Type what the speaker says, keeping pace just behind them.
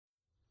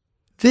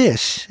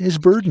This is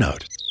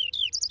BirdNote.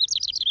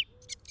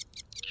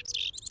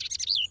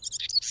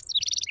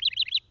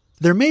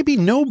 There may be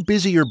no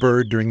busier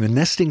bird during the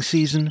nesting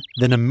season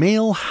than a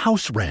male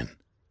house wren,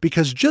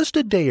 because just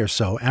a day or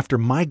so after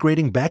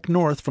migrating back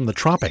north from the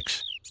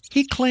tropics,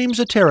 he claims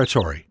a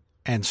territory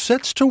and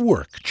sets to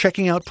work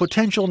checking out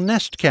potential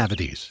nest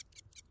cavities.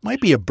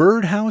 Might be a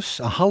birdhouse,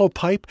 a hollow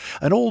pipe,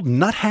 an old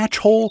nuthatch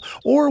hole,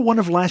 or one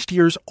of last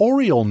year's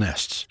oriole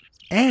nests.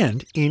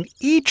 And in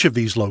each of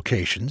these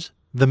locations,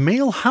 the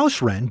male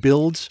house wren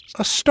builds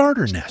a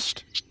starter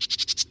nest.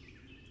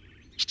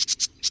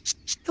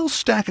 He'll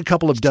stack a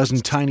couple of dozen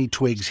tiny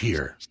twigs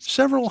here,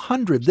 several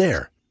hundred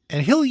there,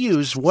 and he'll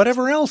use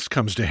whatever else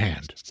comes to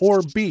hand,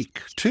 or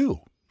beak,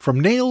 too,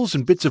 from nails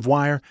and bits of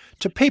wire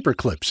to paper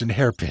clips and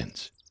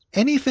hairpins.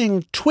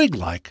 Anything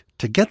twig-like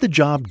to get the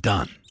job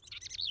done.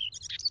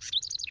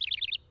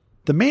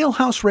 The male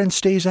house wren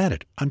stays at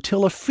it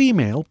until a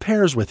female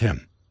pairs with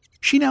him.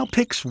 She now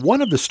picks one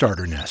of the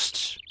starter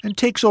nests and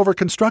takes over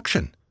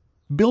construction,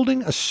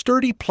 building a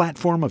sturdy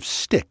platform of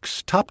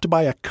sticks topped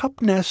by a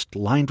cup nest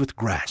lined with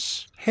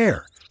grass,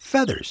 hair,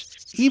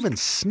 feathers, even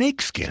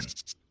snakeskin.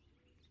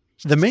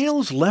 The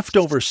male's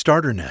leftover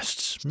starter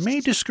nests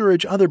may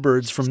discourage other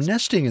birds from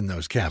nesting in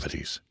those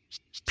cavities.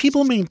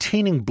 People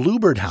maintaining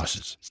bluebird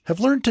houses have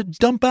learned to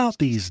dump out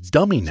these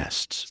dummy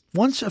nests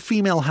once a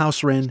female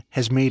house wren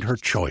has made her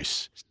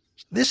choice.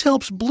 This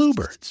helps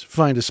bluebirds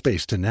find a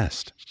space to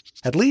nest,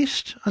 at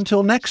least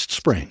until next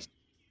spring,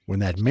 when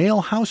that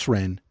male house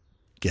wren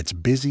gets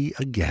busy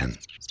again.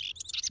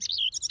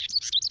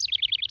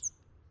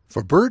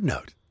 For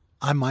BirdNote,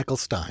 I'm Michael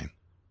Stein.